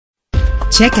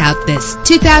Check out this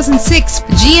 2006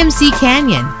 GMC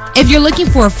Canyon. If you're looking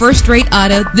for a first-rate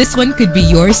auto, this one could be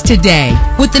yours today.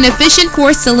 With an efficient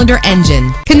 4-cylinder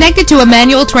engine connected to a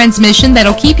manual transmission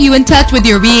that'll keep you in touch with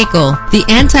your vehicle. The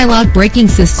anti-lock braking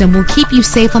system will keep you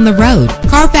safe on the road.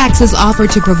 Carfax is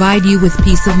offered to provide you with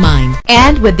peace of mind.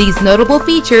 And with these notable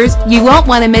features, you won't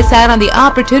want to miss out on the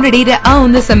opportunity to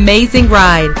own this amazing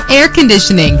ride. Air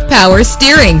conditioning, power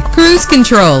steering, cruise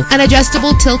control, an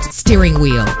adjustable tilt steering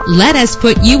wheel. Let us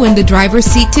put you in the driver's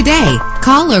seat today.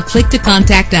 Call or click to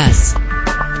contact us.